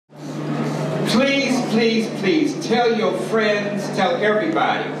Please, please, please tell your friends, tell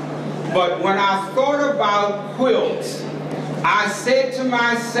everybody. But when I thought about quilts, I said to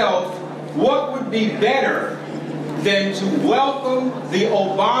myself, what would be better than to welcome the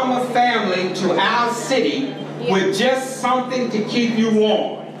Obama family to our city with just something to keep you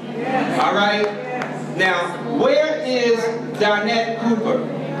warm. All right? Now, where is Donette Cooper?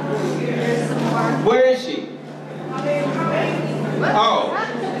 Where is she? Oh.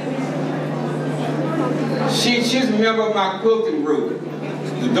 She's a member of my quilting group,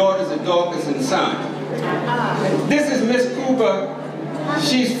 the Daughters of Dorcas and Son. This is Miss Cooper.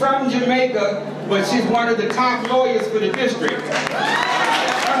 She's from Jamaica, but she's one of the top lawyers for the district. Okay.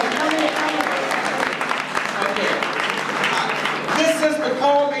 This sister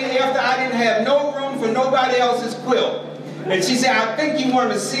called me after I didn't have no room for nobody else's quilt. And she said, I think you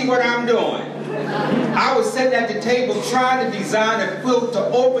want to see what I'm doing. I was sitting at the table trying to design a quilt to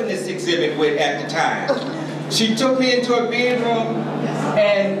open this exhibit with at the time. She took me into a bedroom,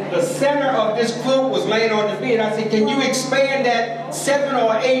 and the center of this quilt was laying on the bed. I said, can you expand that 7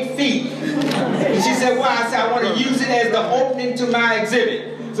 or 8 feet? And she said, why? I said, I want to use it as the opening to my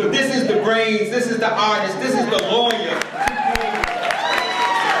exhibit. So this is the brains, this is the artist, this is the lawyer.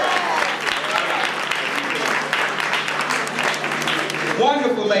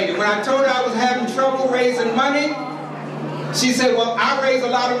 Wonderful lady. When I told her I was having trouble raising money, she said, well, I raised a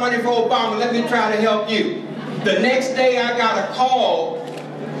lot of money for Obama. Let me try to help you. The next day I got a call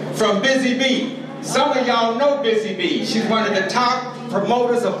from Busy Bee. Some of y'all know Busy Bee. She's one of the top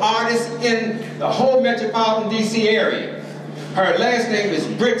promoters of artists in the whole metropolitan DC area. Her last name is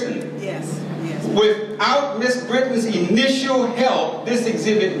Britton. Yes, yes. Without Miss Britton's initial help, this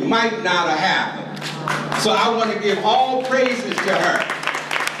exhibit might not have happened. So I want to give all praises to her.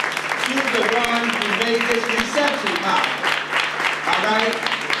 She's the one who made this reception happen. All right?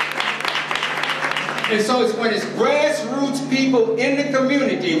 And so it's when it's grassroots people in the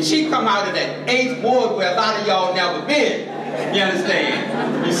community, and she come out of that 8th ward where a lot of y'all never been. You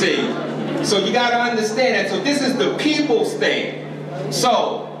understand? You see? So you got to understand that. So this is the people's thing.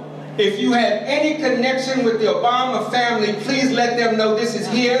 So if you have any connection with the Obama family, please let them know this is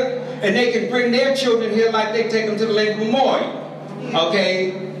here, and they can bring their children here like they take them to the Lincoln Memorial.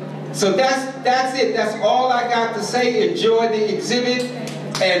 Okay? So that's it. That's all I got to say. Enjoy the exhibit.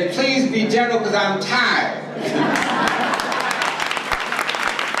 And please be gentle because I'm tired.